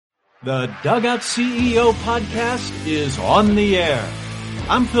The Dugout CEO podcast is on the air.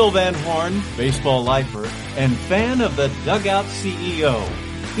 I'm Phil Van Horn, baseball lifer and fan of the Dugout CEO.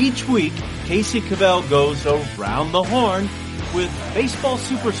 Each week, Casey Cavell goes around the horn with baseball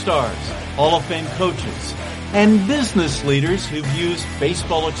superstars, Hall of Fame coaches, and business leaders who've used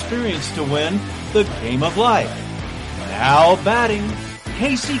baseball experience to win the game of life. Now batting,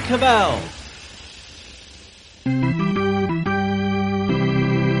 Casey Cavell.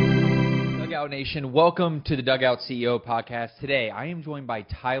 Nation, welcome to the Dugout CEO podcast. Today, I am joined by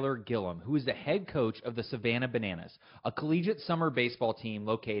Tyler Gillum, who is the head coach of the Savannah Bananas, a collegiate summer baseball team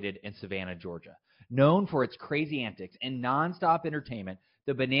located in Savannah, Georgia. Known for its crazy antics and nonstop entertainment,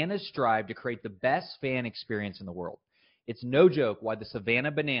 the Bananas strive to create the best fan experience in the world. It's no joke why the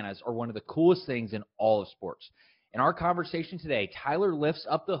Savannah Bananas are one of the coolest things in all of sports. In our conversation today, Tyler lifts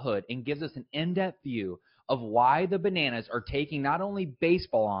up the hood and gives us an in-depth view of why the Bananas are taking not only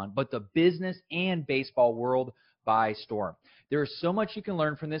baseball on, but the business and baseball world by storm. There is so much you can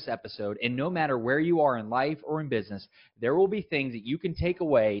learn from this episode, and no matter where you are in life or in business, there will be things that you can take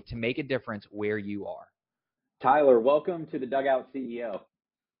away to make a difference where you are. Tyler, welcome to the Dugout CEO.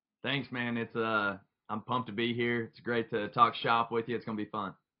 Thanks, man. I'm pumped to be here. It's great to talk shop with you. It's going to be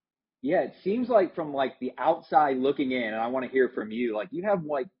fun. Yeah, it seems like from the outside looking in, and I want to hear from you, you have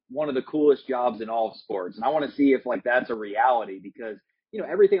one of the coolest jobs in all of sports. And I want to see if that's a reality because,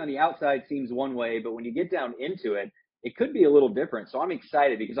 everything on the outside seems one way, but when you get down into it, it could be a little different. So I'm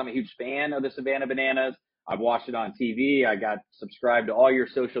excited because I'm a huge fan of the Savannah Bananas. I've watched it on TV. I got subscribed to all your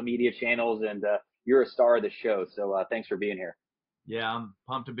social media channels, and you're a star of the show. So thanks for being here. Yeah, I'm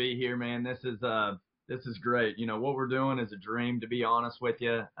pumped to be here, man. This is great. What we're doing is a dream, to be honest with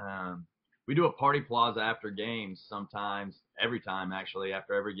you. We do a party plaza after games sometimes, every time actually,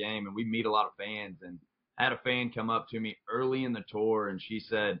 after every game, and we meet a lot of fans. And I had a fan come up to me early in the tour, and she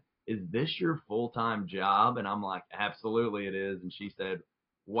said, "Is this your full-time job?" And I'm like, "Absolutely it is." And she said,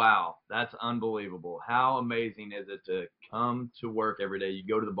 "Wow, that's unbelievable. How amazing is it to come to work every day? You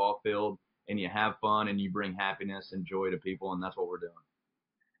go to the ball field and you have fun and you bring happiness and joy to people," and that's what we're doing.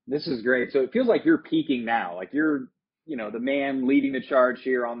 This is great. So it feels like you're peaking now. You're, the man leading the charge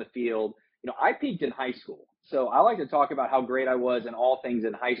here on the field. I peaked in high school. So I like to talk about how great I was in all things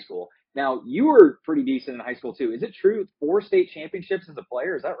in high school. Now, you were pretty decent in high school too. Is it true? 4 state championships as a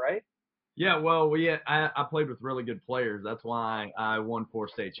player. Is that right? Yeah, well, I played with really good players. That's why I won 4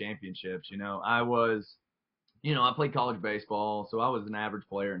 state championships. I played college baseball, so I was an average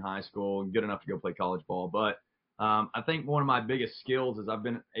player in high school and good enough to go play college ball. But I think one of my biggest skills is I've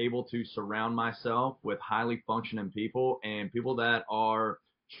been able to surround myself with highly functioning people and people that are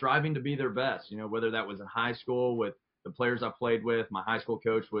striving to be their best, whether that was in high school with the players I played with. My high school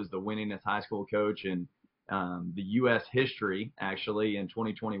coach was the winningest high school coach in the U.S. history, actually, in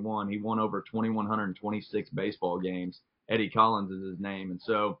 2021. He won over 2,126 baseball games. Eddie Collins is his name. And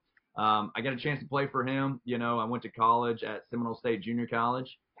so I got a chance to play for him. I went to college at Seminole State Junior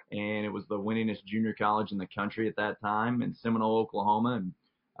College, and it was the winningest junior college in the country at that time in Seminole, Oklahoma.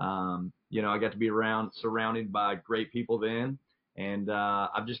 And, I got to be surrounded by great people then. And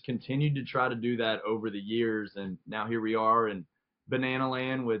I've just continued to try to do that over the years. And now here we are in Banana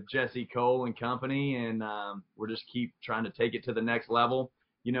Land with Jesse Cole and company. And we're just keep trying to take it to the next level.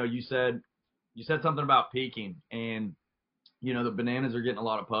 You said something about peaking. And, the Bananas are getting a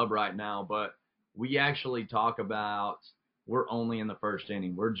lot of pub right now. But we actually talk about we're only in the first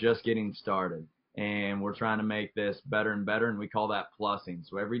inning. We're just getting started. And we're trying to make this better and better. And we call that plussing.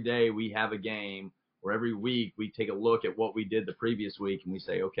 So every day we have a game. Or every week we take a look at what we did the previous week and we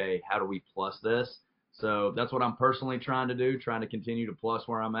say, okay, how do we plus this? So that's what I'm personally trying to do, trying to continue to plus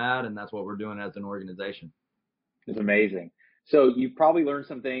where I'm at, and that's what we're doing as an organization. It's amazing. So you've probably learned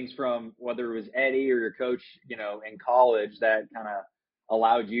some things from whether it was Eddie or your coach, in college that kind of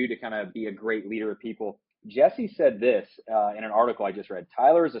allowed you to kind of be a great leader of people. Jesse said this in an article I just read.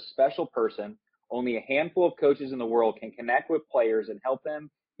 Tyler is a special person. Only a handful of coaches in the world can connect with players and help them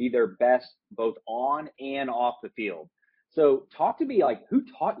be their best both on and off the field. So talk to me, who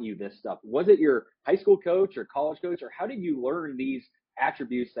taught you this stuff? Was it your high school coach or college coach, or how did you learn these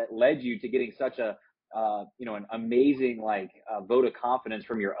attributes that led you to getting such a, an amazing, vote of confidence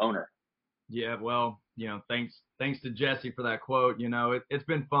from your owner? Yeah, well, thanks to Jesse for that quote. It's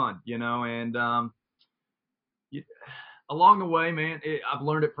been fun, and along the way, man, I've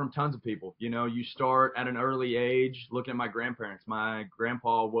learned it from tons of people. You start at an early age looking at my grandparents. My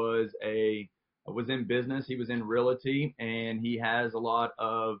grandpa was in business. He was in realty, and he has a lot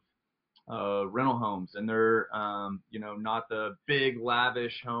of rental homes. And they're, not the big,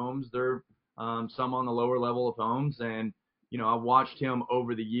 lavish homes. They're some on the lower level of homes. And I watched him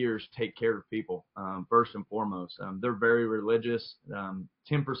over the years take care of people, first and foremost. They're very religious.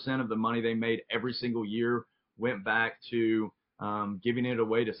 10% of the money they made every single year went back to giving it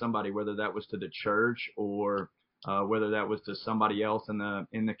away to somebody, whether that was to the church or whether that was to somebody else in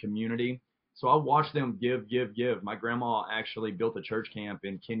the community. So I watched them give. My grandma actually built a church camp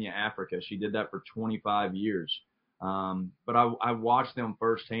in Kenya, Africa. She did that for 25 years. But I watched them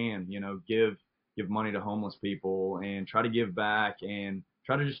firsthand, give money to homeless people and try to give back and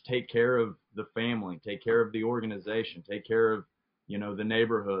try to just take care of the family, take care of the organization, take care of, the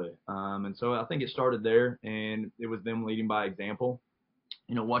neighborhood. And so I think it started there, and it was them leading by example.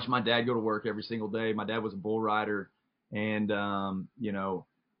 Watch my dad go to work every single day. My dad was a bull rider and,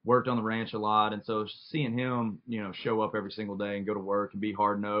 worked on the ranch a lot. And so seeing him, show up every single day and go to work and be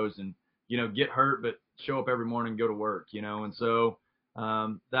hard nosed and, get hurt, but show up every morning and go to work, and so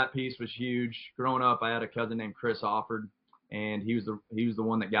that piece was huge. Growing up, I had a cousin named Chris Offord, and he was the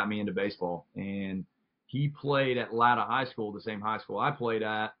one that got me into baseball. And he played at Latta High School, the same high school I played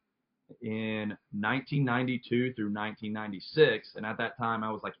at, in 1992 through 1996. And at that time,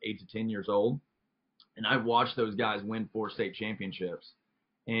 I was like 8 to 10 years old, and I watched those guys win 4 state championships.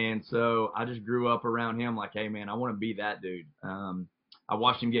 And so I just grew up around him like, hey, man, I want to be that dude. I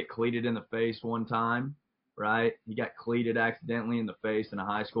watched him get cleated in the face one time, right? He got cleated accidentally in the face in a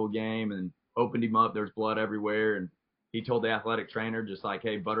high school game and opened him up. There's blood everywhere. And he told the athletic trainer just like,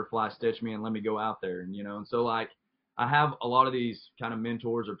 hey, butterfly stitch me and let me go out there. And so like I have a lot of these kind of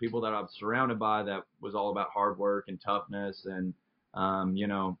mentors or people that I'm surrounded by that was all about hard work and toughness and,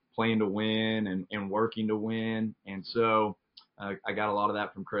 playing to win and working to win. And so I got a lot of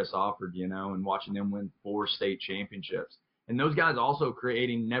that from Chris Offord, and watching them win 4 state championships. And those guys also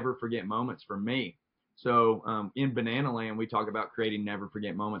creating never forget moments for me. So in Banana Land, we talk about creating never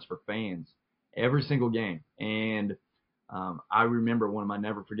forget moments for fans every single game. And I remember one of my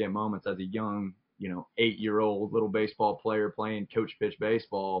never forget moments as a young, 8-year-old little baseball player playing coach pitch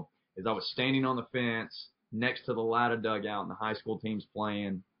baseball is I was standing on the fence next to the Latta dugout and the high school team's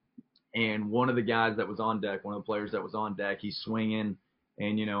playing. And one of the guys that was on deck, one of the players that was on deck, he's swinging.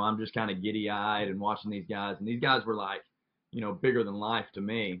 And, I'm just kind of giddy-eyed and watching these guys. And these guys were like, bigger than life to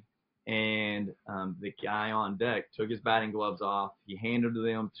me. And the guy on deck took his batting gloves off. He handed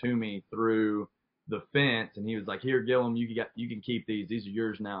them to me through the fence, and he was like, "Here, Gillum, you can keep these. These are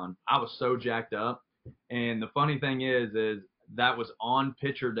yours now." And I was so jacked up. And the funny thing is that was on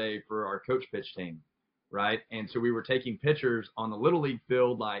pitcher day for our coach pitch team, right? And so we were taking pitchers on the little league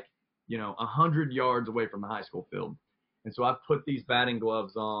field, like 100 yards away from the high school field. And so I put these batting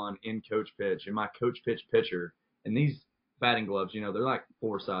gloves on in coach pitch, and my coach pitch pitcher, and these batting gloves, they're like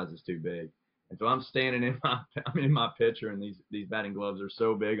 4 sizes too big. And so I'm standing in my pitcher, and these batting gloves are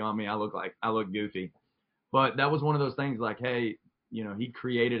so big on me. I look goofy. But that was one of those things like, hey, he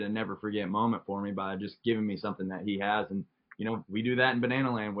created a never forget moment for me by just giving me something that he has. And, we do that in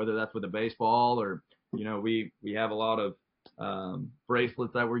Banana Land, whether that's with a baseball or, we have a lot of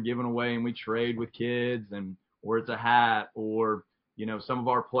bracelets that we're giving away and we trade with kids, or it's a hat, or, some of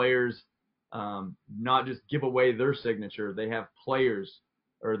our players, not just give away their signature. They have players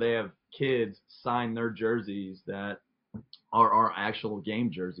or they have kids sign their jerseys that are our actual game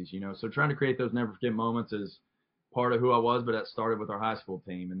jerseys, So trying to create those never forget moments is part of who I was, but that started with our high school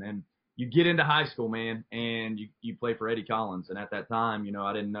team. And then you get into high school, man, and you play for Eddie Collins. And at that time,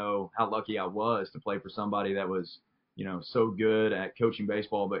 I didn't know how lucky I was to play for somebody that was, so good at coaching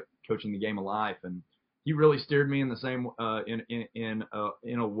baseball, but coaching the game of life. And he really steered me in the same in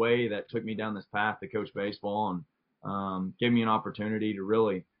a way that took me down this path to coach baseball and gave me an opportunity to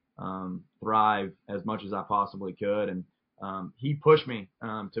really thrive as much as I possibly could. And he pushed me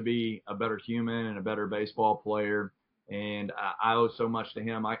to be a better human and a better baseball player. And I owe so much to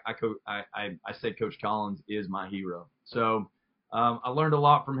him. I say Coach Collins is my hero. So I learned a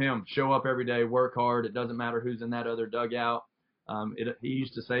lot from him. Show up every day, work hard. It doesn't matter who's in that other dugout. He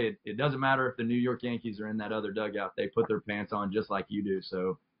used to say it doesn't matter if the New York Yankees are in that other dugout. They put their pants on just like you do.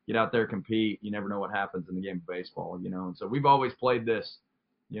 So get out there, compete. You never know what happens in the game of baseball, And so we've always played this,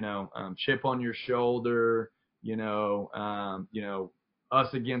 chip on your shoulder,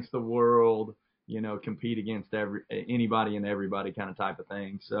 us against the world, compete against anybody and everybody kind of type of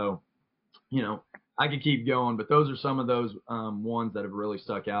thing. So, I could keep going, but those are some of those ones that have really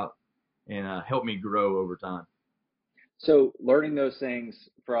stuck out and helped me grow over time. So learning those things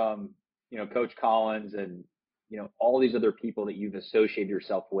from, Coach Collins and, all these other people that you've associated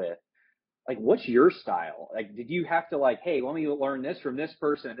yourself with, like, what's your style? Like, did you have to hey, let me learn this from this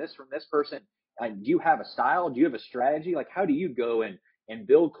person and this from this person? Do you have a style? Do you have a strategy? Like, how do you go and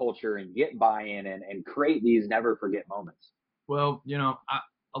build culture and get buy-in and create these never forget moments? Well,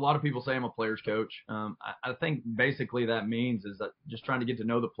 a lot of people say I'm a player's coach. I think basically that means is that just trying to get to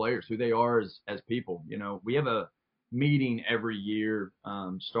know the players, who they are as people. We have a meeting every year,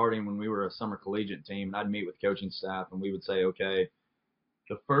 starting when we were a summer collegiate team, and I'd meet with coaching staff, and we would say, okay,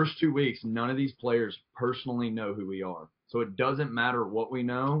 the first 2 weeks, none of these players personally know who we are. So it doesn't matter what we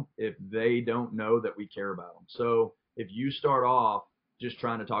know if they don't know that we care about them. So if you start off just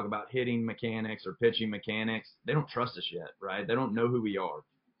trying to talk about hitting mechanics or pitching mechanics, they don't trust us yet, right? They don't know who we are.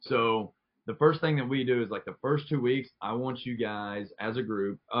 So the first thing that we do is like the first 2 weeks, I want you guys as a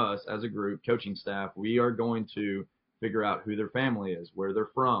group, us as a group, coaching staff, we are going to figure out who their family is, where they're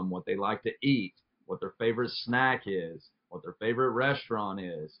from, what they like to eat, what their favorite snack is, what their favorite restaurant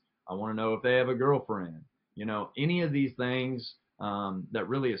is. I want to know if they have a girlfriend. Any of these things that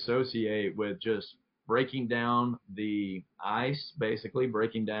really associate with just breaking down the ice, basically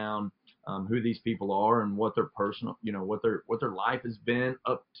breaking down who these people are and what their personal, what their life has been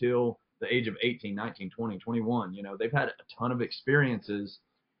up till the age of 18, 19, 20, 21. They've had a ton of experiences,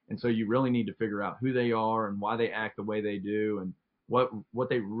 and so you really need to figure out who they are and why they act the way they do and what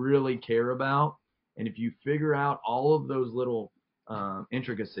they really care about. And if you figure out all of those little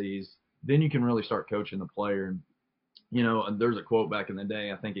intricacies, then you can really start coaching the player. And there's a quote back in the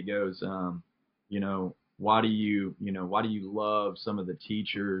day, I think it goes, why do you love some of the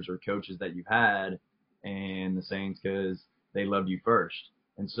teachers or coaches that you've had? And the saying's because they loved you first.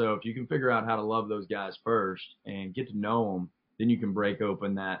 And so if you can figure out how to love those guys first and get to know them, then you can break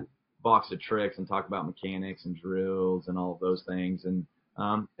open that box of tricks and talk about mechanics and drills and all of those things. And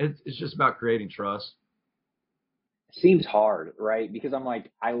it's just about creating trust. Seems hard, right? Because I'm like,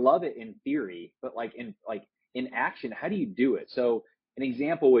 I love it in theory, but in action, how do you do it? So an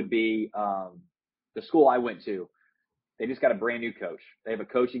example would be the school I went to. They just got a brand new coach. They have a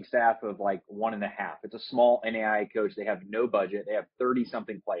coaching staff of like 1.5. It's a small NAIA coach. They have no budget. They have 30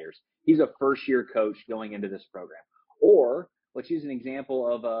 something players. He's a first year coach going into this program. Or let's use an example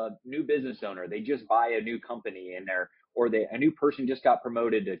of a new business owner. They just buy a new company a new person just got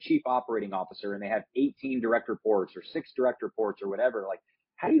promoted to chief operating officer and they have 18 direct reports or 6 direct reports or whatever. Like,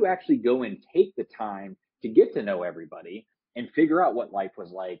 how do you actually go and take the time to get to know everybody and figure out what life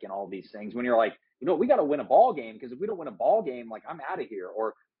was like and all these things when you're like, we got to win a ball game, because if we don't win a ball game, like, I'm out of here.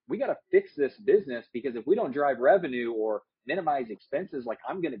 Or we got to fix this business because if we don't drive revenue or minimize expenses, like,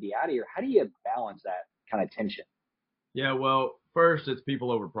 I'm going to be out of here. How do you balance that kind of tension? Yeah, well, first it's people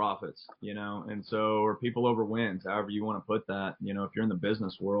over profits, and so, or people over wins, however you want to put that. If you're in the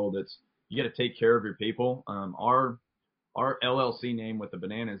business world, you got to take care of your people. Our LLC name with the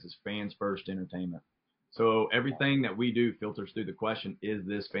Bananas is Fans First Entertainment. So everything that we do filters through the question, is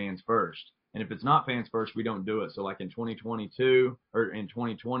this fans first? And if it's not fans first, we don't do it. So like in 2022 or in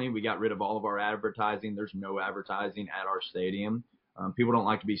 2020, we got rid of all of our advertising. There's no advertising at our stadium. People don't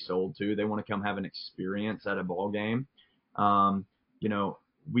like to be sold to. They want to come have an experience at a ball game.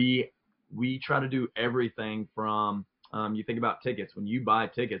 We try to do everything from, you think about tickets. When you buy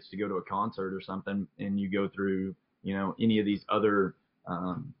tickets to go to a concert or something and you go through, any of these other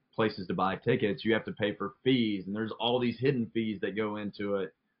places to buy tickets, you have to pay for fees, and there's all these hidden fees that go into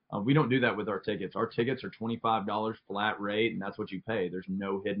it. We don't do that with our tickets. Our tickets are $25 flat rate, and that's what you pay. There's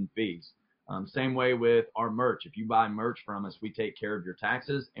no hidden fees. Same way with our merch. If you buy merch from us, we take care of your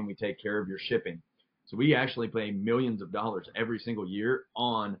taxes and we take care of your shipping. So we actually pay millions of dollars every single year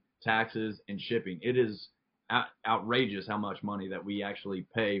on taxes and shipping. It is outrageous how much money that we actually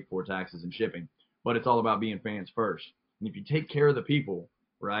pay for taxes and shipping. But it's all about being fans first. And if you take care of the people,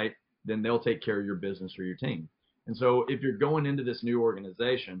 right, then they'll take care of your business or your team. And so if you're going into this new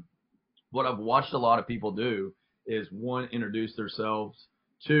organization, what I've watched a lot of people do is, one, introduce themselves,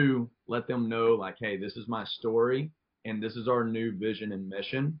 two, let them know, like, hey, this is my story and this is our new vision and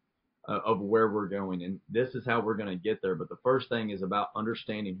mission of where we're going, and this is how we're going to get there. But the first thing is about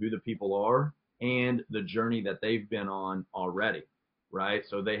understanding who the people are and the journey that they've been on already, right?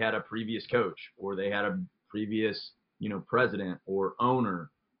 So they had a previous coach, or they had a previous, president or owner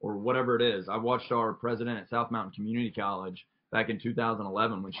or whatever it is. I watched our president at South Mountain Community College back in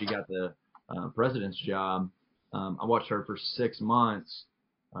 2011 when she got the president's job. I watched her for 6 months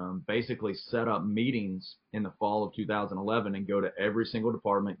basically set up meetings in the fall of 2011 and go to every single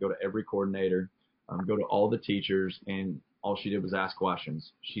department, go to every coordinator, go to all the teachers, and all she did was ask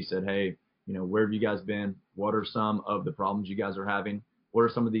questions. She said, hey, where have you guys been? What are some of the problems you guys are having? What are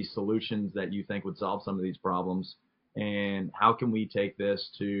some of these solutions that you think would solve some of these problems? And how can we take this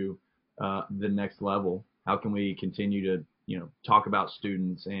to the next level? How can we continue to, talk about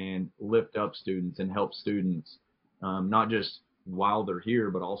students and lift up students and help students, not just while they're here,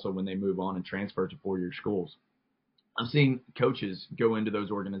 but also when they move on and transfer to four-year schools. I've seen coaches go into those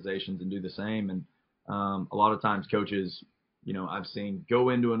organizations and do the same. And a lot of times coaches, I've seen go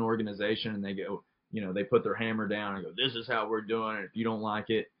into an organization and they go, they put their hammer down and go, this is how we're doing it. If you don't like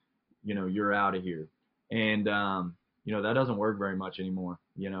it, you're out of here. And, that doesn't work very much anymore.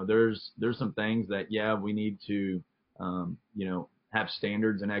 There's some things that, yeah, we need to, have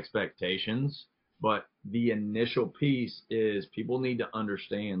standards and expectations. But the initial piece is people need to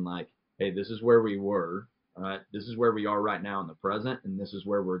understand, like, hey, this is where we were. All right, this is where we are right now in the present, and this is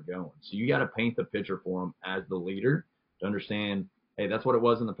where we're going. So you got to paint the picture for them as the leader to understand, hey, that's what it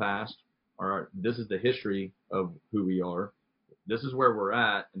was in the past. All right, this is the history of who we are. This is where we're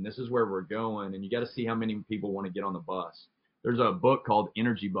at, and this is where we're going. And you got to see how many people want to get on the bus. There's a book called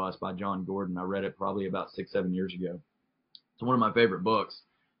Energy Bus by John Gordon. I read it probably about 6-7 years ago. It's one of my favorite books,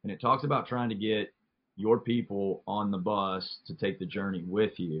 and it talks about trying to get your people on the bus to take the journey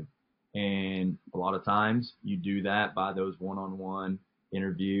with you. And a lot of times you do that by those one-on-one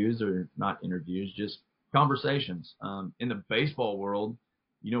interviews, or not interviews, just conversations. In the baseball world,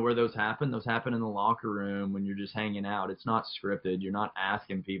 where those happen? Those happen in the locker room when you're just hanging out. It's not scripted. You're not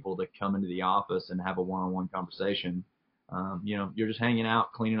asking people to come into the office and have a one-on-one conversation. You're just hanging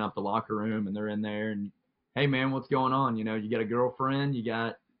out, cleaning up the locker room, and they're in there. And, hey, man, what's going on? You got a girlfriend? You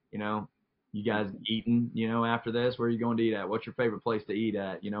got, you guys eating, after this? Where are you going to eat at? What's your favorite place to eat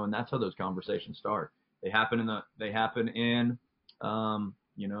at? And that's how those conversations start. They happen in the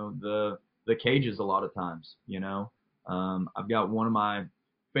cages a lot of times. I've got one of my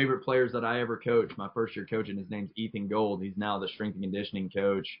favorite players that I ever coached, my first year coaching. His name's Ethan Gold. He's now the strength and conditioning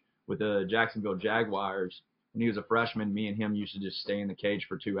coach with the Jacksonville Jaguars. When he was a freshman, me and him used to just stay in the cage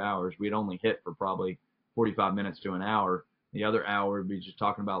for 2 hours. We'd only hit for probably 45 minutes to an hour. The other hour would be just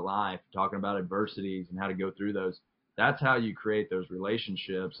talking about life, talking about adversities and how to go through those. That's how you create those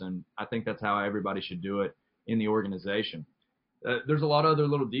relationships, and I think that's how everybody should do it in the organization. There's a lot of other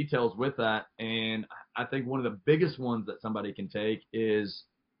little details with that, and I think one of the biggest ones that somebody can take is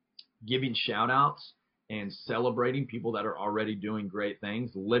giving shout-outs and celebrating people that are already doing great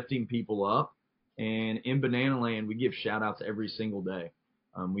things, lifting people up. And in Banana Land, we give shout-outs every single day.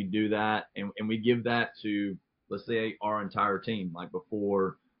 We do that, and we give that to, let's say, our entire team. Like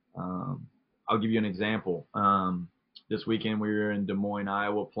before, I'll give you an example. This weekend we were in Des Moines,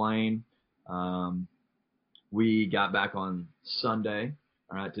 Iowa playing. We got back on Sunday.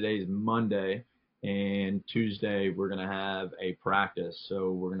 All right, today is Monday, and Tuesday we're going to have a practice.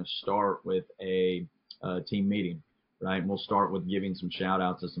 So we're going to start with a team meeting, right? And we'll start with giving some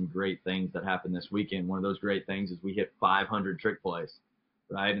shout-outs to some great things that happened this weekend. One of those great things is we hit 500 trick plays,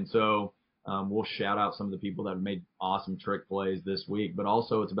 right? And so we'll shout out some of the people that have made awesome trick plays this week, but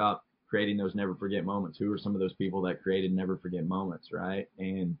also it's about creating those never forget moments. Who are some of those people that created never forget moments, right?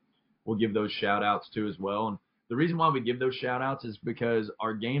 And we'll give those shout outs too as well. And the reason why we give those shout outs is because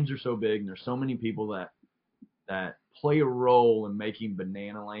our games are so big and there's so many people that play a role in making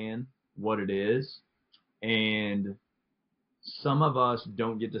Banana Land what it is. And some of us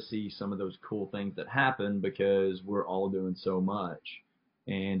don't get to see some of those cool things that happen because we're all doing so much.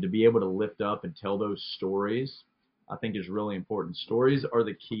 And to be able to lift up and tell those stories, I think is really important. Stories are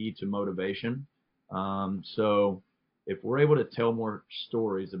the key to motivation. So if we're able to tell more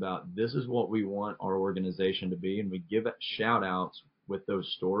stories about this is what we want our organization to be, and we give it shout outs with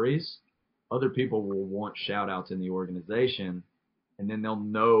those stories, other people will want shout outs in the organization, and then they'll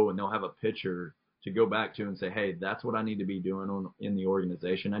know and they'll have a picture to go back to and say, hey, that's what I need to be doing in the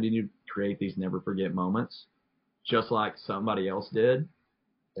organization. I need to create these never forget moments just like somebody else did.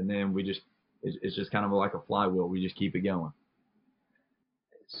 And then it's just kind of like a flywheel. We just keep it going.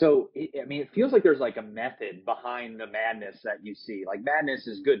 So, I mean, it feels like there's like a method behind the madness that you see. Like madness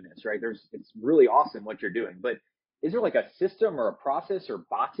is goodness, right? It's really awesome what you're doing. But is there like a system or a process or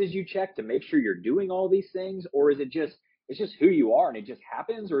boxes you check to make sure you're doing all these things? Or is it's just who you are and it just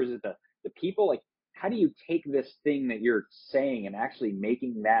happens? Or is it the people? Like, how do you take this thing that you're saying and actually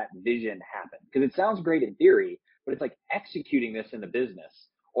making that vision happen? Because it sounds great in theory, but it's like executing this in the business.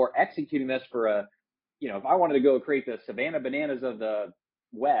 Or executing this for if I wanted to go create the Savannah Bananas of the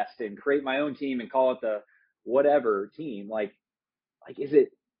West and create my own team and call it the whatever team, what's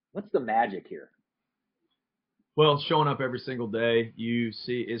the magic here? Well, showing up every single day, you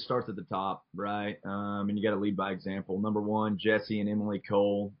see it starts at the top, right? And you got to lead by example. Number one, Jesse and Emily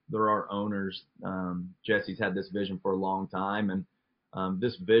Cole, they're our owners. Jesse's had this vision for a long time, and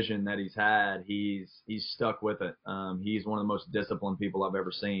this vision that he's had, he's stuck with it. He's one of the most disciplined people I've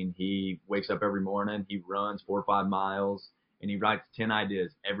ever seen. He wakes up every morning, he runs 4 or 5 miles, and he writes 10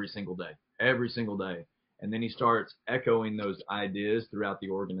 ideas every single day. And then he starts echoing those ideas throughout the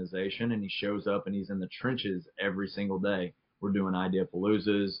organization, and he shows up and he's in the trenches every single day. We're doing idea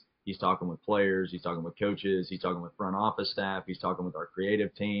paloozas. He's talking with players. He's talking with coaches. He's talking with front office staff. He's talking with our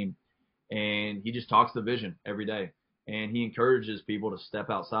creative team. And he just talks the vision every day. And he encourages people to step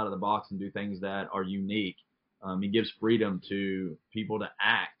outside of the box and do things that are unique. He gives freedom to people to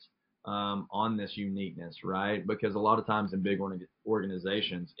act on this uniqueness, right? Because a lot of times in big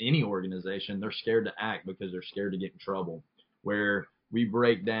organizations, any organization, they're scared to act because they're scared to get in trouble, where we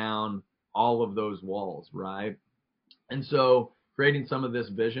break down all of those walls, right? And so creating some of this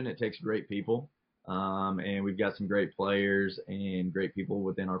vision, it takes great people. And we've got some great players and great people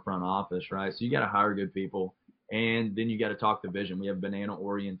within our front office, right? So you got to hire good people, and then you got to talk the vision. We have banana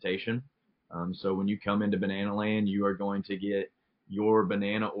orientation. So when you come into Banana Land, you are going to get your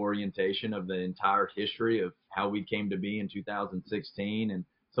banana orientation of the entire history of how we came to be in 2016 and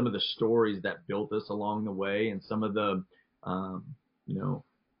some of the stories that built us along the way, and some of the,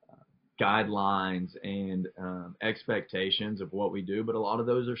 guidelines and expectations of what we do. But a lot of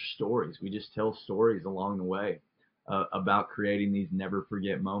those are stories. We just tell stories along the way about creating these never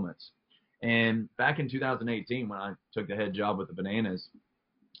forget moments. And back in 2018, when I took the head job with the Bananas,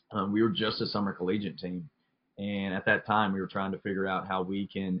 we were just a summer collegiate team. And at that time, we were trying to figure out how we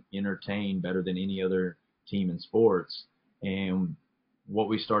can entertain better than any other team in sports. And what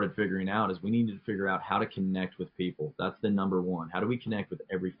we started figuring out is we needed to figure out how to connect with people. That's the number one. How do we connect with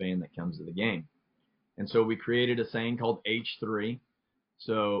every fan that comes to the game? And so we created a saying called H3.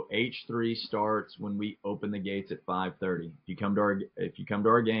 So H3 starts when we open the gates at 5:30. If you come to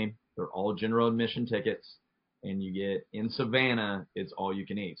our game, they're all general admission tickets, and you get in Savannah, it's all you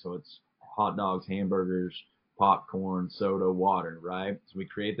can eat. So it's hot dogs, hamburgers, popcorn, soda, water, right? So we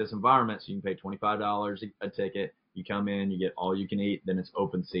create this environment so you can pay $25 a ticket. You come in, you get all you can eat, then it's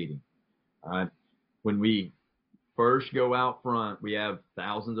open seating. All right. When we first go out front, we have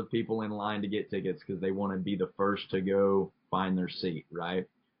thousands of people in line to get tickets because they want to be the first to go find their seat, right?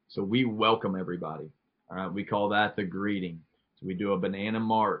 So we welcome everybody. All right. We call that the greeting. So we do a banana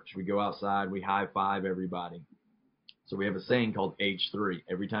march. We go outside, we high five everybody. So we have a saying called H3.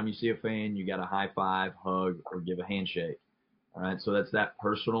 Every time you see a fan, you got to high five, hug, or give a handshake. All right. So that's that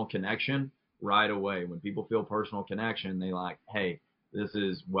personal connection right away. When people feel personal connection, they like, hey, this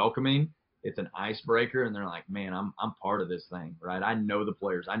is welcoming. It's an icebreaker, and they're like, man, I'm part of this thing, right? I know the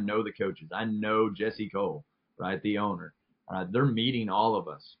players, I know the coaches, I know Jesse Cole, right, the owner. They're meeting all of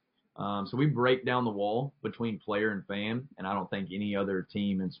us. So we break down the wall between player and fan, and I don't think any other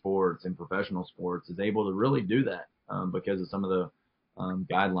team in sports, in professional sports, is able to really do that because of some of the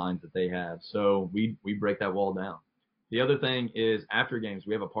guidelines that they have. So we break that wall down. The other thing is after games,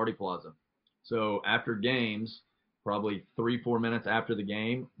 we have a party plaza. So after games, probably 3-4 minutes after the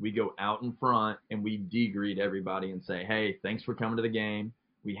game, we go out in front and we de-greet everybody and say, hey, thanks for coming to the game.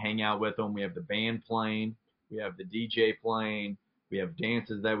 We hang out with them. We have the band playing. We have the DJ playing. We have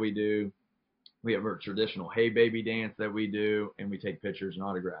dances that we do. We have our traditional Hey Baby dance that we do, and we take pictures and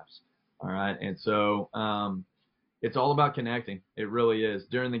autographs. All right. And so it's all about connecting. It really is.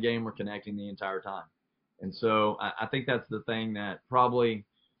 During the game, we're connecting the entire time. And so I think that's the thing that probably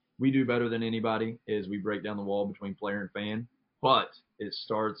we do better than anybody is we break down the wall between player and fan. But it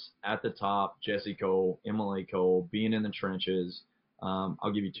starts at the top, Jesse Cole, Emily Cole, being in the trenches.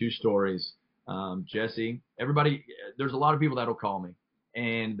 I'll give you two stories. Jesse, everybody, there's a lot of people that'll call me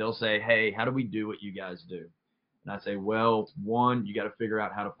and they'll say, hey, how do we do what you guys do? And I say, well, one, you got to figure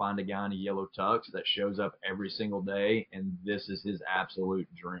out how to find a guy in a yellow tux that shows up every single day, and this is his absolute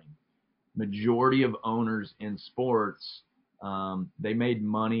dream. Majority of owners in sports, they made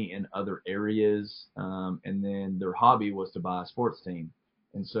money in other areas, and then their hobby was to buy a sports team.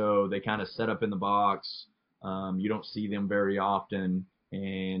 And so they kind of set up in the box. You don't see them very often,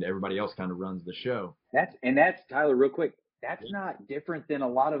 and everybody else kind of runs the show. That's Tyler, real quick. That's not different than a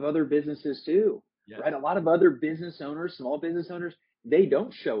lot of other businesses too, right? A lot of other business owners, small business owners, they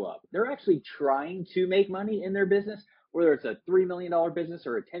don't show up. They're actually trying to make money in their business, whether it's a $3 million business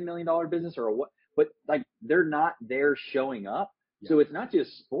or a $10 million business or a what, but like they're not there showing up. Yeah. So it's not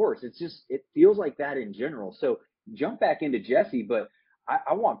just sports. It's just, it feels like that in general. So jump back into Jesse, but I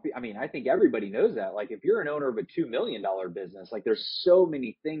think everybody knows that. Like if you're an owner of a $2 million business, like there's so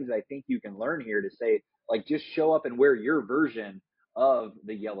many things I think you can learn here to say, like just show up and wear your version of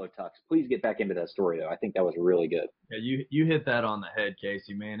the yellow tux. Please get back into that story though. I think that was really good. Yeah, you hit that on the head,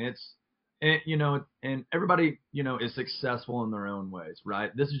 Casey, man. And everybody, is successful in their own ways,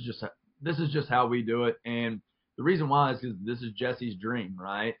 right? This is just how we do it. And the reason why is because this is Jesse's dream,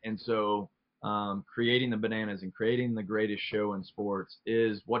 right? And so creating the bananas and creating the greatest show in sports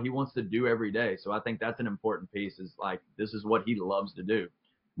is what he wants to do every day. So I think that's an important piece, is like, this is what he loves to do.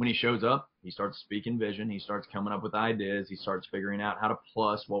 When he shows up, he starts speaking vision. He starts coming up with ideas. He starts figuring out how to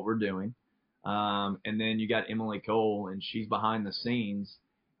plus what we're doing. And then you got Emily Cole, and she's behind the scenes.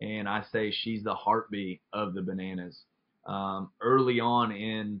 And I say she's the heartbeat of the bananas. Early on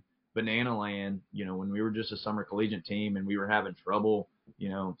in Banana Land, when we were just a summer collegiate team and we were having trouble,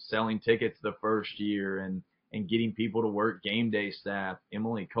 selling tickets the first year and getting people to work game day staff,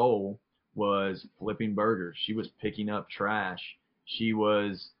 Emily Cole was flipping burgers. She was picking up trash. She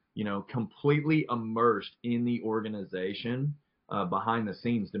was, completely immersed in the organization behind the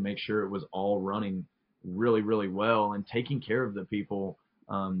scenes to make sure it was all running really, really well and taking care of the people,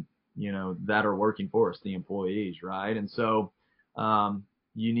 that are working for us, the employees, right? And so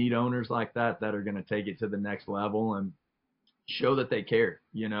you need owners like that are going to take it to the next level and show that they care.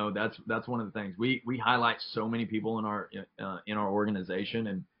 That's one of the things we highlight so many people in our organization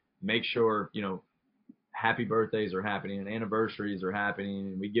and make sure, happy birthdays are happening and anniversaries are happening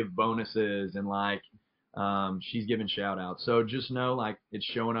and we give bonuses and she's giving shout outs. So just know it's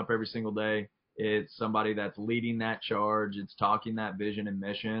showing up every single day. It's somebody that's leading that charge. It's talking that vision and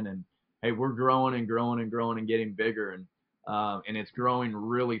mission. And hey, we're growing and growing and growing and getting bigger. And it's growing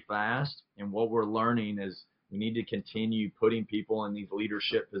really fast. And what we're learning is we need to continue putting people in these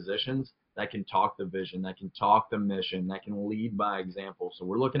leadership positions that can talk the vision, that can talk the mission, that can lead by example. So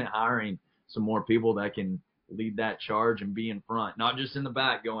we're looking at hiring some more people that can lead that charge and be in front, not just in the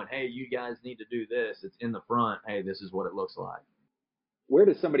back going, hey, you guys need to do this. It's in the front. Hey, this is what it looks like. Where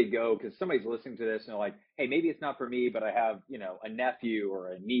does somebody go? Because somebody's listening to this and they're like, hey, maybe it's not for me, but I have, a nephew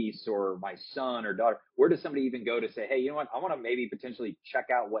or a niece or my son or daughter. Where does somebody even go to say, hey, you know what? I want to maybe potentially check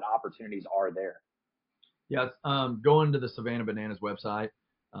out what opportunities are there? Yeah, go into the Savannah Bananas website.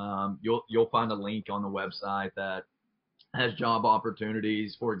 You'll find a link on the website that has job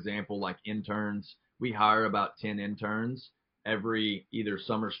opportunities. For example, like interns. We hire about 10 interns every either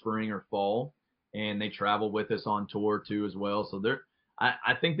summer, spring, or fall, and they travel with us on tour too as well. So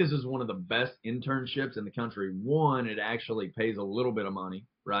I think this is one of the best internships in the country. One, it actually pays a little bit of money,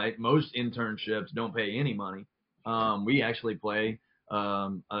 right? Most internships don't pay any money. We actually pay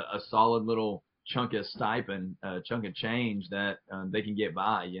a solid little chunk of stipend, chunk of change that they can get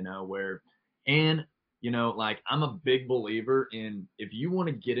by, I'm a big believer in, if you want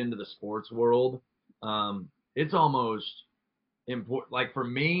to get into the sports world, it's almost important. Like for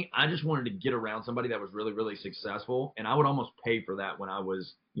me, I just wanted to get around somebody that was really, really successful. And I would almost pay for that when I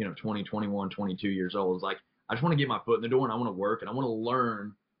was, 20, 21, 22 years old. It's like, I just want to get my foot in the door and I want to work and I want to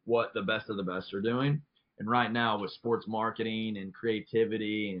learn what the best of the best are doing. And right now with sports marketing and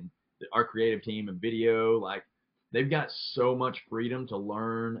creativity and our creative team and video, they've got so much freedom to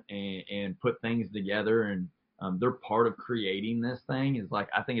learn and put things together. And they're part of creating this thing.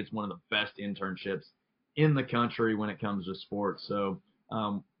 I think it's one of the best internships in the country when it comes to sports. So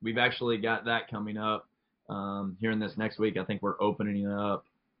we've actually got that coming up here in this next week. I think we're opening up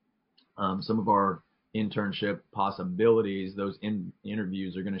some of our internship possibilities. Those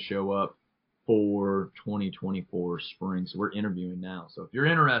interviews are going to show up for 2024 spring. So we're interviewing now. So if you're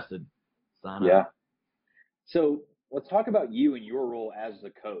interested, sign up. So let's talk about you and your role as the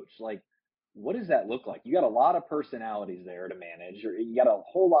coach. What does that look like? You got a lot of personalities there to manage, or you got a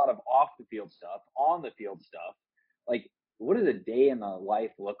whole lot of off the field stuff, on the field stuff. What does a day in the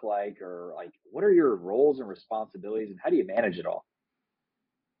life look like, or what are your roles and responsibilities, and how do you manage it all?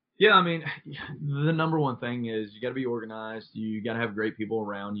 Yeah, I mean, the number one thing is you got to be organized. You got to have great people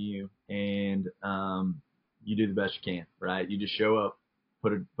around you, and you do the best you can, right? You just show up,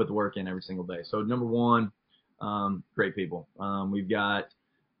 put the work in every single day. So number one, great people. We've got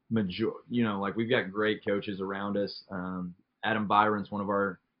we've got great coaches around us. Adam Byron's one of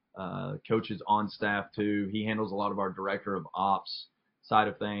our coaches on staff too. He handles a lot of our director of ops side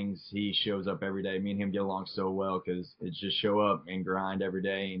of things. He shows up every day. Me and him get along so well because it's just show up and grind every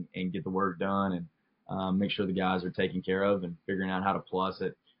day and get the work done and make sure the guys are taken care of and figuring out how to plus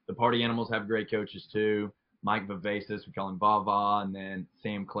it. The party animals have great coaches too. Mike Vivacis, we call him Vava, and then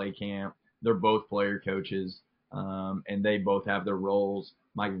Sam Claycamp. They're both player coaches, and they both have their roles.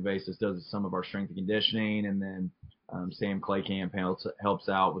 Mike Vivacis does some of our strength and conditioning, and then Sam Claycamp helps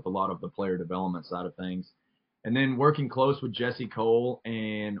out with a lot of the player development side of things. And then working close with Jesse Cole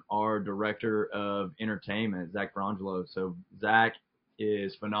and our director of entertainment, Zach Frangelo. So Zach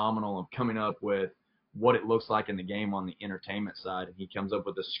is phenomenal of coming up with what it looks like in the game on the entertainment side. And he comes up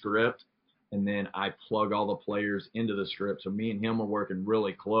with a script, and then I plug all the players into the script. So me and him are working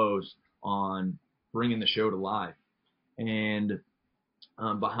really close on bringing the show to life. And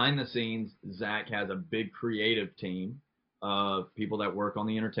Behind the scenes, Zach has a big creative team of people that work on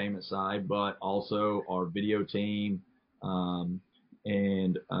the entertainment side, but also our video team, um,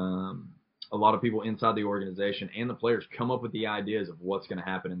 and a lot of people inside the organization and the players come up with the ideas of what's going to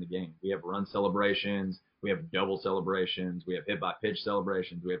happen in the game. We have run celebrations, we have double celebrations, we have hit by pitch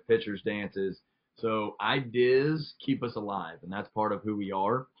celebrations, we have pitchers dances. So ideas keep us alive, and that's part of who we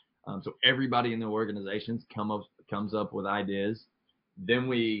are. So everybody in the organizations comes up with ideas. Then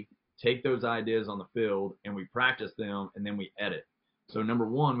we take those ideas on the field and we practice them, and then we edit. So number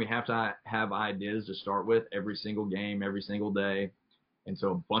one, we have to have ideas to start with every single game, every single day. And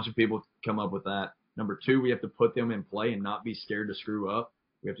so a bunch of people come up with that. Number two, we have to put them in play and not be scared to screw up.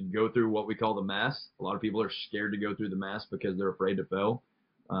 We have to go through what we call the mess. A lot of people are scared to go through the mess because they're afraid to fail.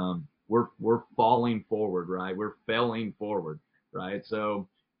 We're falling forward, right? We're failing forward, right? So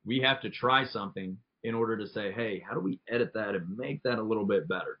we have to try something in order to say, hey, how do we edit that and make that a little bit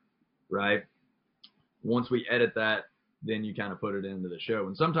better, right? Once we edit that, then you kind of put it into the show.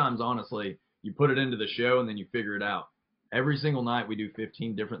 And sometimes, honestly, you put it into the show and then you figure it out. Every single night we do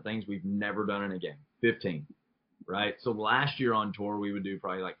 15 different things we've never done in a game. 15, right? So last year on tour, we would do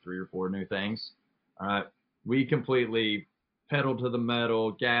probably like 3 or 4 new things. All right. We completely pedal to the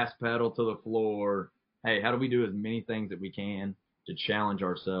metal, gas pedal to the floor. Hey, how do we do as many things that we can to challenge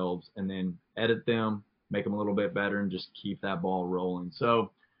ourselves and then edit them, make them a little bit better, and just keep that ball rolling.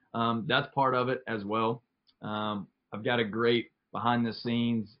 So that's part of it as well. I've got a great behind the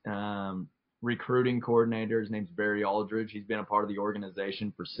scenes recruiting coordinator. His name's Barry Aldridge. He's been a part of the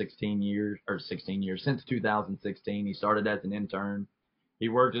organization for 16 years, since 2016. He started as an intern. He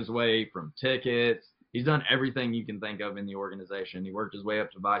worked his way from tickets. He's done everything you can think of in the organization. He worked his way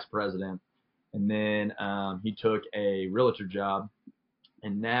up to vice president. And then he took a realtor job,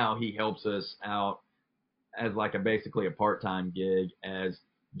 and now he helps us out as like basically a part-time gig as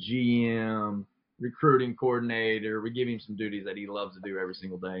GM, recruiting coordinator. We give him some duties that he loves to do every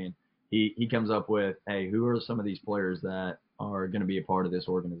single day, and he comes up with, hey, who are some of these players that are going to be a part of this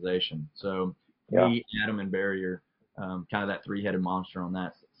organization? So me, Adam, and Barry are kind of that 3-headed monster on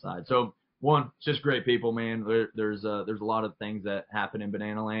that side. So one, it's just great people, man. There's a lot of things that happen in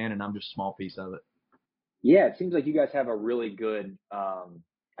Banana Land, and I'm just a small piece of it. Yeah, it seems like you guys have a really good,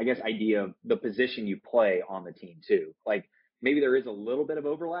 idea of the position you play on the team too. Like maybe there is a little bit of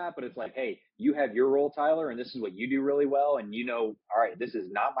overlap, but it's like, hey, you have your role, Tyler, and this is what you do really well. And all right, this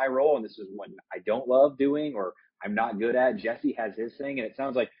is not my role, and this is what I don't love doing or I'm not good at. Jesse has his thing, and it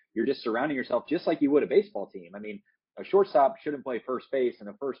sounds like you're just surrounding yourself just like you would a baseball team. I mean, a shortstop shouldn't play first base, and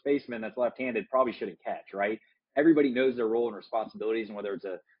a first baseman that's left-handed probably shouldn't catch, right? Everybody knows their role and responsibilities, and whether it's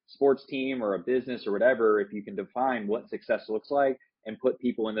a sports team or a business or whatever, if you can define what success looks like and put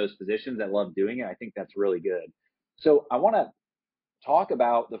people in those positions that love doing it, I think that's really good. So I want to talk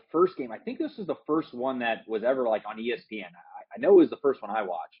about the first game. I think this is the first one that was ever like on ESPN. I know it was the first one I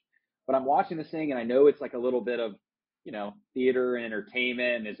watched, but I'm watching this thing and I know it's like a little bit of, theater and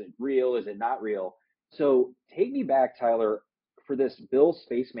entertainment. Is it real? Is it not real? So take me back, Tyler, for this Bill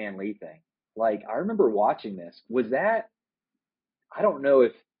Spaceman Lee thing. Like I remember watching this. Was that, I don't know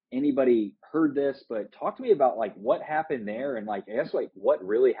if anybody heard this, but talk to me about like what happened there and like, I guess like what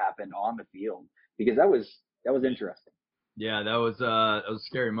really happened on the field, because that was interesting. Yeah, that was a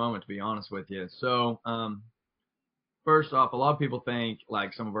scary moment, to be honest with you. So first off, a lot of people think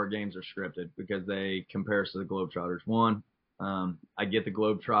like some of our games are scripted because they compare us to the Globetrotters. One, I get the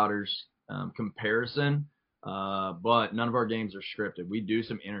Globetrotters comparison, but none of our games are scripted. We do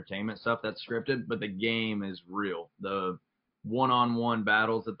some entertainment stuff that's scripted, but the game is real. The one-on-one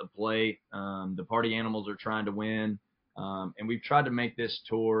battles at the plate, the party animals are trying to win. And we've tried to make this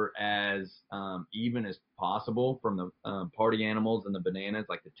tour as even as possible from the party animals and the bananas,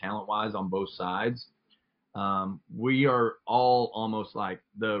 like the talent-wise on both sides. We are all almost like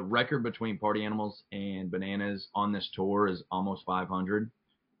the record between party animals and bananas on this tour is almost 500.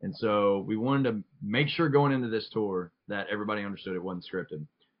 And so we wanted to make sure going into this tour that everybody understood it wasn't scripted.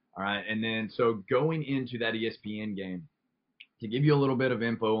 All right. And then so going into that ESPN game, to give you a little bit of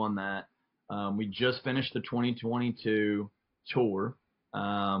info on that, we just finished the 2022 tour.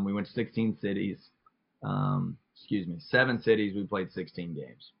 We went to 16 cities. 7 cities. We played 16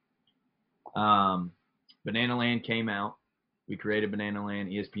 games. Banana Land came out. We created Banana Land.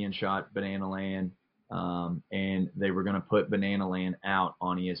 ESPN shot Banana Land. And they were going to put Banana Land out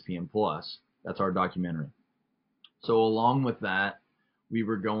on ESPN Plus. That's our documentary. So along with that, we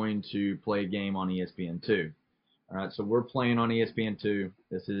were going to play a game on ESPN2. All right, so we're playing on ESPN2.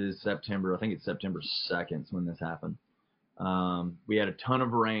 This is September. I think it's September 2nd when this happened. We had a ton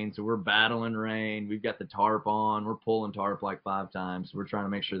of rain, so we're battling rain. We've got the tarp on. We're pulling tarp like 5 times. We're trying to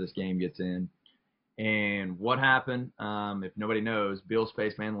make sure this game gets in. And what happened, if nobody knows, Bill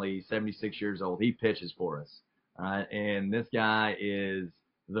Spaceman Lee, 76 years old, he pitches for us. All right, and this guy is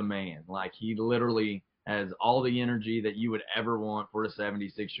the man. Like, he literally has all the energy that you would ever want for a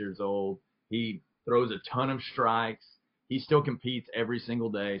 76 years old. He throws a ton of strikes. He still competes every single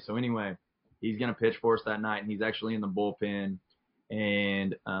day. So anyway, he's going to pitch for us that night, and he's actually in the bullpen.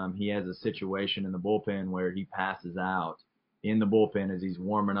 And he has a situation in the bullpen where he passes out in the bullpen as he's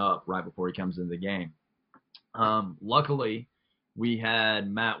warming up right before he comes into the game. Luckily, we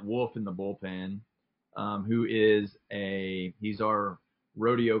had Matt Wolf in the bullpen, who is he's our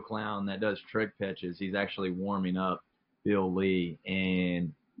rodeo clown that does trick pitches. He's actually warming up Bill Lee,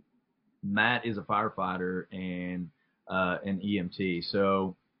 and Matt is a firefighter and an EMT.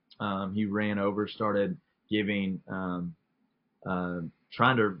 So he ran over, started giving, trying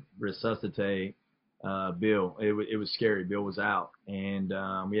to resuscitate Bill. It was scary. Bill was out, and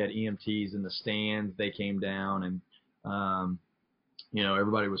we had EMTs in the stands. They came down, and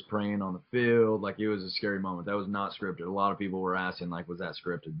everybody was praying on the field. Like, it was a scary moment. That was not scripted. A lot of people were asking, like, was that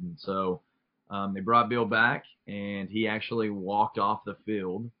scripted? And so they brought Bill back, and he actually walked off the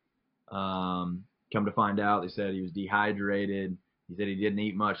field. Come to find out, they said he was dehydrated. He said he didn't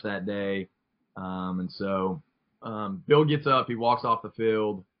eat much that day. And so Bill gets up, he walks off the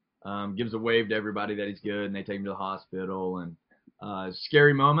field, gives a wave to everybody that he's good, and they take him to the hospital. And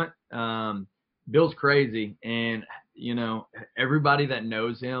scary moment. Bill's crazy, and everybody that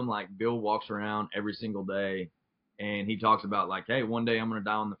knows him, like, Bill walks around every single day, and he talks about, like, hey, one day I'm going to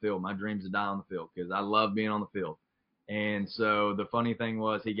die on the field. My dream's to die on the field because I love being on the field. And so the funny thing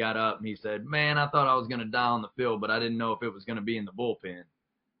was, he got up and he said, man, I thought I was going to die on the field, but I didn't know if it was going to be in the bullpen.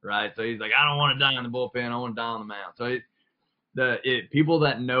 Right. So he's like, I don't want to die in the bullpen. I want to die on the mound. So people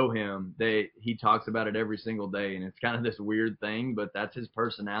that know him, he talks about it every single day, and it's kind of this weird thing, but that's his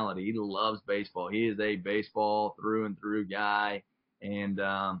personality. He loves baseball. He is a baseball through and through guy, and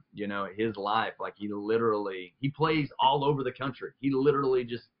his life, like, he plays all over the country. He literally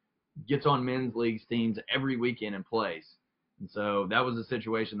just gets on men's leagues teams every weekend and plays. And so that was a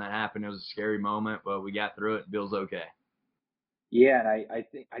situation that happened. It was a scary moment, but we got through it. Bill's okay. Yeah, and I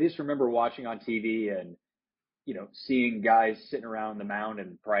think I just remember watching on TV and seeing guys sitting around the mound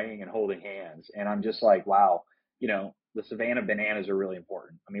and praying and holding hands. And I'm just like, wow, the Savannah Bananas are really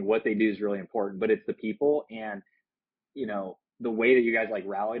important. I mean, what they do is really important, but it's the people and, the way that you guys like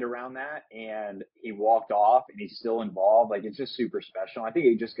rallied around that, and he walked off and he's still involved. Like, it's just super special. I think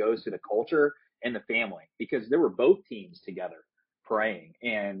it just goes to the culture and the family, because there were both teams together praying,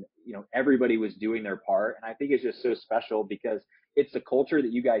 and, everybody was doing their part. And I think it's just so special because it's the culture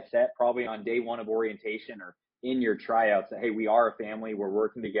that you guys set probably on day one of orientation or in your tryouts, that, hey, we are a family, we're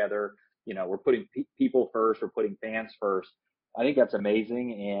working together, we're putting people first, we're putting fans first. I think that's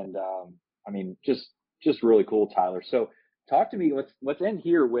amazing. And I mean, just really cool, Tyler. So talk to me, let's end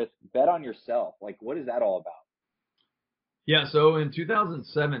here with Bet on Yourself. Like, what is that all about? Yeah, so in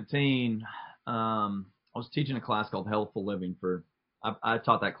 2017, I was teaching a class called Healthful Living I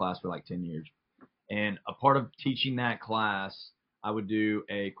taught that class for like 10 years. And a part of teaching that class, I would do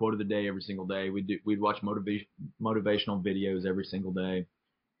a quote of the day every single day. We'd watch motivational videos every single day.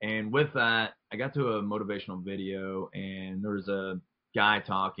 And with that, I got to a motivational video, and there was a guy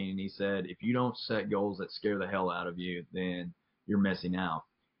talking, and he said, if you don't set goals that scare the hell out of you, then you're missing out.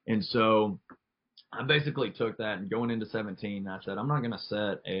 And so I basically took that, and going into 17, I said, I'm not going to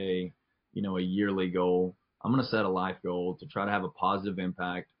set a yearly goal. I'm going to set a life goal to try to have a positive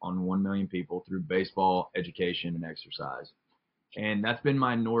impact on 1 million people through baseball, education, and exercise. And that's been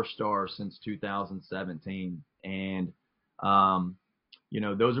my North Star since 2017. And,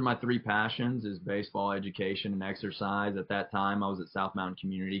 those are my 3 passions, is baseball, education, and exercise. At that time, I was at South Mountain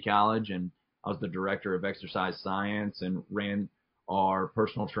Community College, and I was the director of exercise science and ran our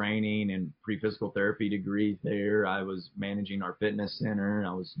personal training and pre-physical therapy degrees there. I was managing our fitness center.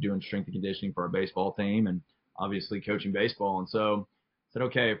 I was doing strength and conditioning for our baseball team, and obviously coaching baseball. And so I said,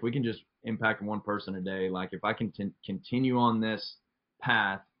 okay, if we can just impact one person a day, like, if I can continue on this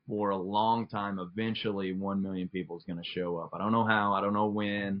path for a long time, eventually 1 million people is going to show up. I don't know how, I don't know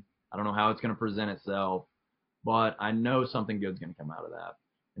when, I don't know how it's going to present itself, but I know something good's going to come out of that.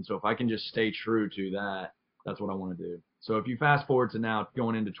 And so if I can just stay true to that, that's what I want to do. So if you fast forward to now,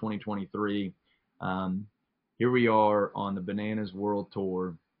 going into 2023, here we are on the Bananas World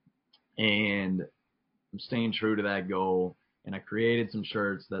Tour, and I'm staying true to that goal. And I created some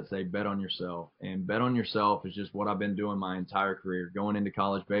shirts that say Bet on Yourself. And Bet on Yourself is just what I've been doing my entire career, going into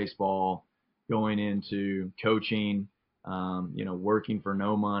college baseball, going into coaching, working for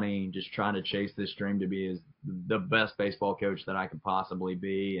no money, just trying to chase this dream to be the best baseball coach that I could possibly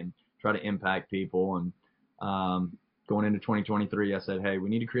be and try to impact people. And going into 2023, I said, hey, we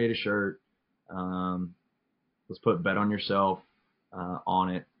need to create a shirt. Let's put Bet on Yourself on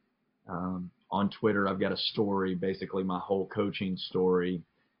it. On Twitter, I've got a story, basically my whole coaching story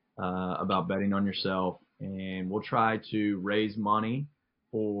about betting on yourself. And we'll try to raise money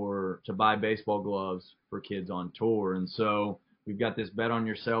to buy baseball gloves for kids on tour. And so we've got this Bet on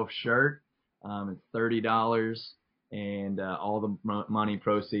Yourself shirt. It's $30, and all the money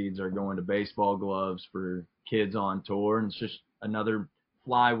proceeds are going to baseball gloves for kids on tour. And it's just another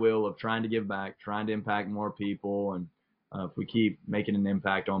flywheel of trying to give back, trying to impact more people. And if we keep making an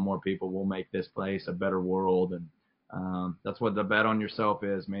impact on more people, we'll make this place a better world. And that's what the Bet on Yourself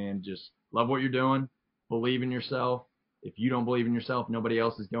is, man. Just love what you're doing. Believe in yourself. If you don't believe in yourself, nobody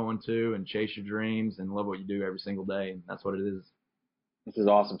else is going to, and chase your dreams and love what you do every single day. And that's what it is. This is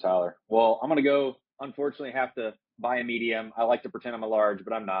awesome, Tyler. Well, I'm going to go, unfortunately, have to buy a medium. I like to pretend I'm a large,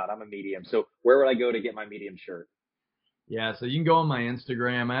 but I'm not. I'm a medium. So where would I go to get my medium shirt? Yeah, so you can go on my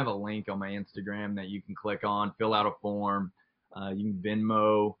Instagram. I have a link on my Instagram that you can click on, fill out a form. You can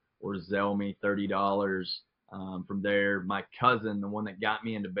Venmo or Zelle me $30. From there, my cousin, the one that got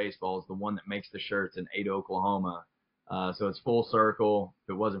me into baseball, is the one that makes the shirts in Ada, Oklahoma. So it's full circle.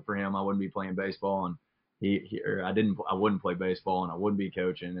 If it wasn't for him, I wouldn't be playing baseball, and I wouldn't play baseball, and I wouldn't be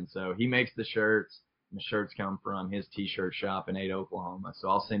coaching. And so he makes the shirts, and the shirts come from his t-shirt shop in Ada, Oklahoma. So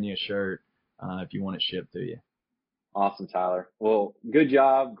I'll send you a shirt if you want it shipped to you. Awesome, Tyler. Well, good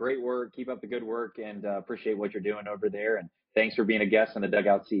job. Great work. Keep up the good work, and appreciate what you're doing over there. And thanks for being a guest on the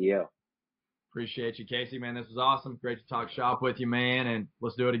Dugout CEO. Appreciate you, Casey, man. This was awesome. Great to talk shop with you, man. And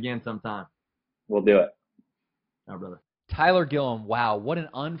let's do it again sometime. We'll do it. All right, brother. Tyler Gillum, wow, what an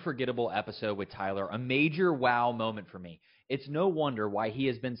unforgettable episode with Tyler. A major wow moment for me. It's no wonder why he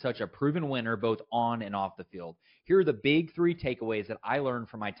has been such a proven winner both on and off the field. Here are the big 3 takeaways that I learned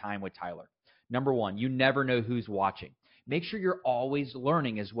from my time with Tyler. Number 1, you never know who's watching. Make sure you're always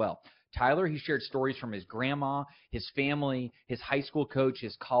learning as well. Tyler, he shared stories from his grandma, his family, his high school coach,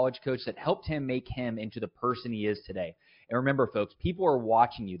 his college coach that helped him make him into the person he is today. And remember, folks, people are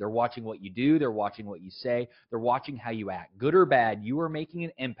watching you. They're watching what you do. They're watching what you say. They're watching how you act. Good or bad, you are making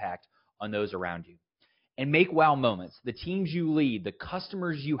an impact on those around you. And make wow moments. The teams you lead, the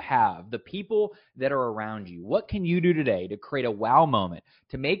customers you have, the people that are around you. What can you do today to create a wow moment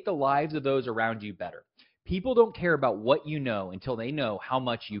to make the lives of those around you better? People don't care about what you know until they know how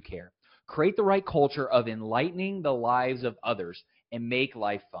much you care. Create the right culture of enlightening the lives of others and make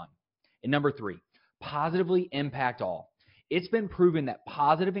life fun. And number 3, positively impact all. It's been proven that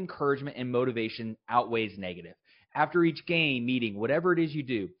positive encouragement and motivation outweighs negative. After each game, meeting, whatever it is you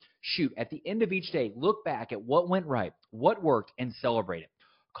do, shoot, at the end of each day, look back at what went right, what worked, and celebrate it.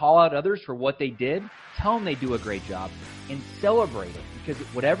 Call out others for what they did, tell them they do a great job, and celebrate it, because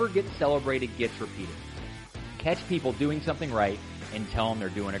whatever gets celebrated gets repeated. Catch people doing something right and tell them they're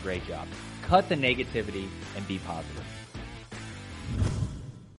doing a great job. Cut the negativity and be positive.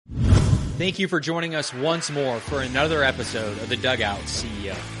 Thank you for joining us once more for another episode of the Dugout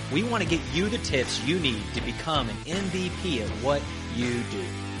CEO. We want to get you the tips you need to become an MVP at what you do.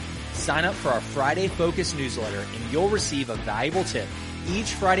 Sign up for our Friday Focus newsletter and you'll receive a valuable tip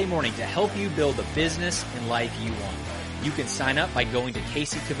each Friday morning to help you build the business and life you want. You can sign up by going to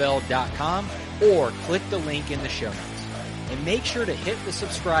CaseyCavell.com or click the link in the show notes. And make sure to hit the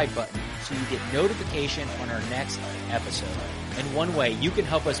subscribe button so you get notification on our next episode. And one way you can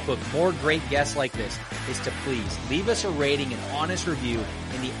help us book more great guests like this is to please leave us a rating and honest review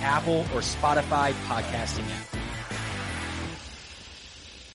in the Apple or Spotify podcasting app.